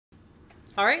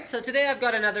Alright, so today I've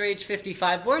got another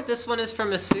H55 board. This one is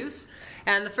from ASUS.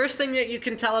 And the first thing that you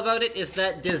can tell about it is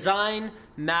that design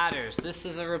matters. This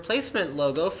is a replacement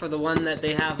logo for the one that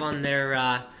they have on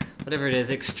their, whatever it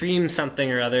is, Extreme something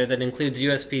or other that includes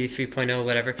USB 3.0,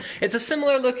 whatever. It's a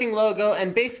similar looking logo,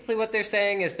 and basically what they're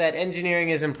saying is that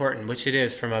engineering is important, which it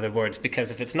is for motherboards,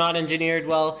 because if it's not engineered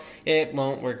well, it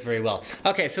won't work very well.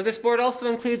 Okay, so this board also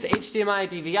includes HDMI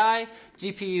DVI,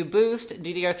 GPU boost,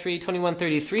 DDR3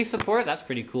 2133 support. That's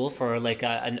pretty cool for like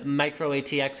a micro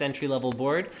ATX entry-level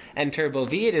board, and Turbo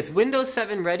V. It is Windows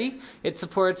 7 ready. It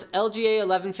supports LGA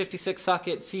 1156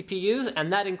 socket CPUs,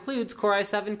 and that includes Core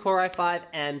i7, Core i5,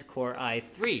 and Core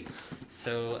i3.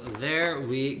 So there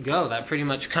we go. That pretty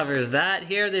much covers that.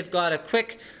 Here they've got a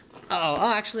quick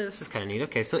actually, this is kind of neat.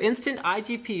 Okay, so instant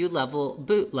iGPU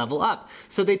level up.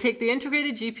 So they take the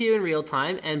integrated GPU in real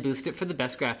time and boost it for the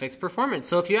best graphics performance.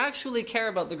 So if you actually care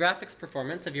about the graphics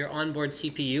performance of your onboard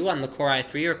CPU on the Core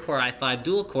i3 or Core i5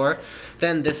 dual core,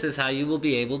 then this is how you will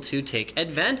be able to take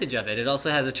advantage of it. It also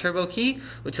has a turbo key,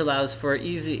 which allows for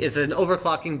it's an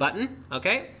overclocking button,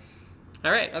 okay?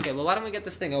 All right, okay, well why don't we get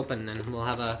this thing open and we'll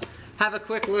have a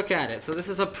quick look at it. So this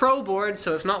is a Pro board,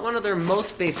 so it's not one of their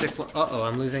most basic,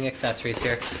 I'm losing accessories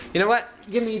here. You know what,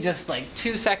 give me just like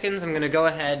 2 seconds. I'm gonna go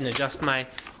ahead and adjust my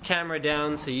camera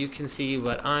down so you can see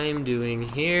what I'm doing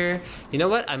here. You know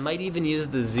what, I might even use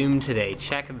the zoom today.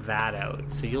 Check that out.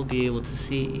 So you'll be able to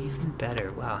see even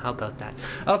better. Wow, how about that?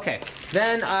 Okay,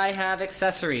 then I have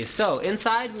accessories. So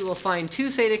inside we will find 2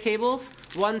 SATA cables,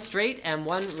 one straight and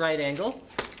one right angle.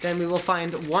 Then we will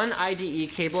find one IDE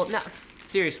cable. Now,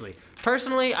 seriously,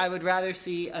 personally, I would rather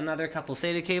see another couple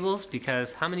SATA cables,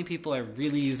 because how many people are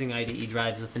really using IDE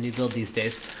drives with the new build these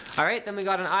days? All right, then we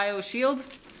got an IO shield.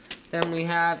 Then we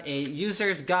have a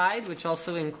user's guide, which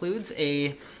also includes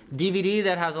a DVD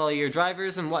that has all your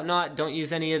drivers and whatnot. Don't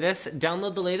use any of this.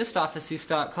 Download the latest off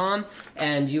ASUS.com,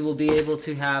 and you will be able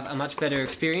to have a much better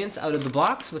experience out of the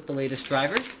box with the latest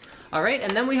drivers. All right,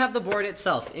 and then we have the board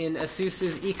itself in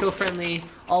ASUS's eco-friendly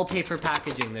all-paper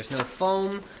packaging. There's no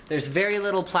foam, there's very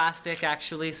little plastic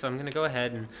actually, so I'm gonna go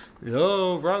ahead and,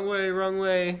 oh, wrong way, wrong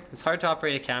way. It's hard to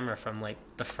operate a camera from like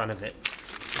the front of it.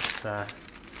 It's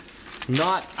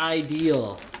not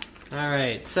ideal. All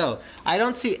right, so I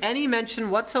don't see any mention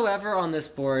whatsoever on this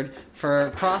board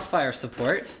for crossfire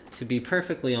support, to be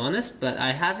perfectly honest, but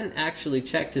I haven't actually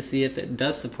checked to see if it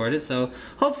does support it, so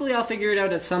hopefully I'll figure it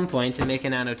out at some point and make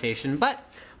an annotation. But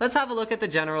let's have a look at the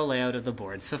general layout of the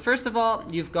board. So first of all,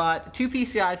 you've got 2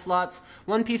 PCI slots,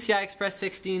 1 PCI Express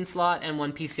 16 slot, and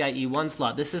 1 PCIe 1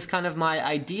 slot. This is kind of my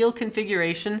ideal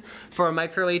configuration for a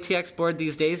micro ATX board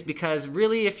these days, because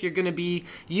really if you're going to be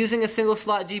using a single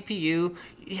slot GPU,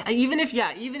 even if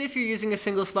you're using a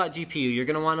single slot GPU, you're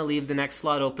going to want to leave the next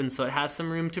slot open so it has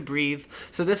some room to breathe.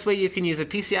 So this way you can use a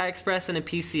PCI Express and a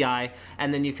PCI,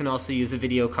 and then you can also use a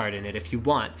video card in it if you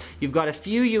want. You've got a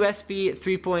few USB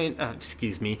 3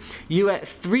 USB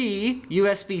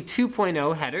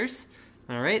 2.0 headers.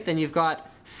 All right, then you've got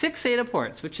 6 SATA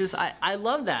ports, which is, I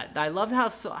love that. I love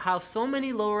how so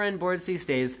many lower end boards these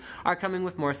days are coming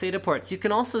with more SATA ports. You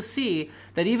can also see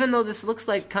that even though this looks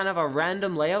like kind of a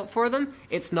random layout for them,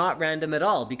 it's not random at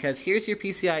all, because here's your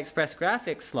PCI Express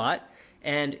graphics slot,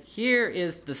 and here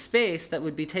is the space that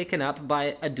would be taken up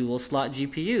by a dual slot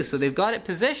GPU. So they've got it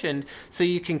positioned so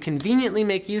you can conveniently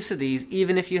make use of these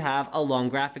even if you have a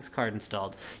long graphics card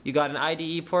installed. You got an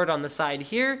IDE port on the side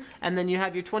here, and then you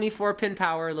have your 24-pin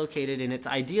power located in its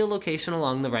ideal location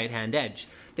along the right-hand edge.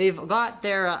 They've got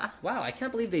their, wow, I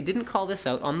can't believe they didn't call this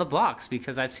out on the box,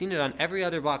 because I've seen it on every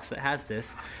other box that has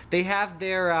this. They have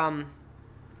their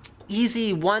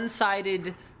easy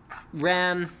one-sided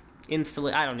RAM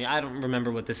installation. I don't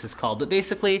remember what this is called, but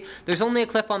basically there's only a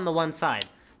clip on the one side.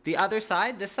 The other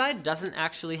side, this side, doesn't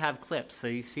actually have clips, so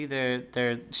you see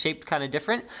they're shaped kind of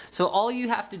different. So all you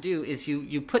have to do is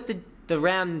you put the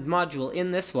RAM module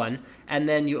in this one, and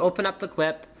then you open up the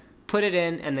clip, put it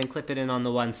in, and then clip it in on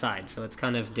the one side. So it's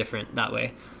kind of different that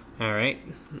way. All right,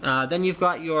 then you've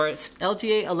got your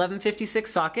LGA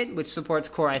 1156 socket, which supports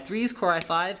Core i3s, Core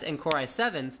i5s, and Core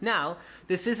i7s. Now,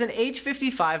 this is an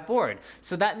H55 board,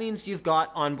 so that means you've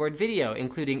got onboard video,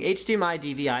 including HDMI,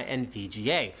 DVI, and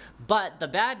VGA. But the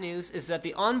bad news is that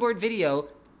the onboard video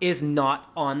is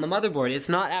not on the motherboard. It's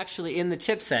not actually in the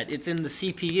chipset, it's in the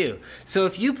CPU. So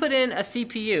if you put in a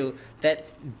CPU that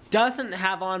doesn't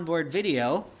have onboard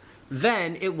video,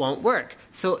 then it won't work.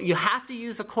 So you have to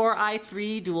use a Core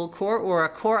i3 dual core or a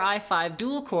Core i5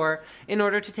 dual core in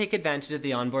order to take advantage of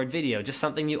the onboard video, just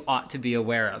something you ought to be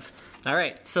aware of. All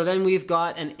right, so then we've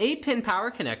got an 8-pin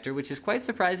power connector, which is quite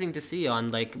surprising to see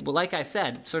on, like I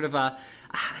said, sort of a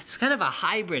it's kind of a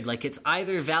hybrid, like it's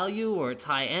either value or it's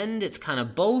high end, it's kind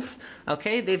of both,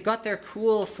 okay? They've got their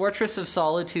cool Fortress of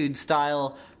Solitude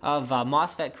style of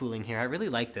MOSFET cooling here. I really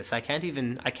like this. I can't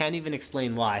even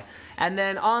explain why. And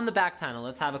then on the back panel,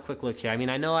 let's have a quick look here. I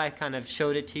mean, I know I kind of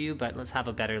showed it to you, but let's have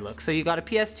a better look. So you got a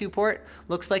PS2 port.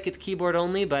 Looks like it's keyboard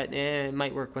only, but it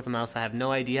might work with a mouse. I have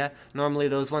no idea. Normally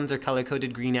those ones are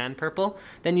color-coded green and purple.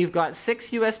 Then you've got 6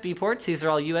 USB ports. These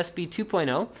are all USB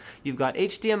 2.0. You've got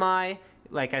HDMI.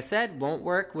 Like I said, won't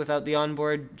work without the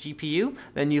onboard GPU.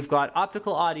 Then you've got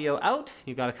optical audio out.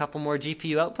 You've got a couple more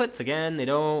GPU outputs. Again, they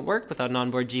don't work without an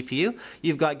onboard GPU.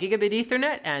 You've got gigabit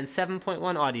Ethernet and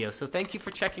 7.1 audio. So thank you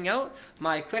for checking out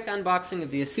my quick unboxing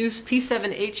of the ASUS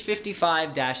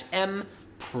P7H55-M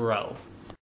Pro.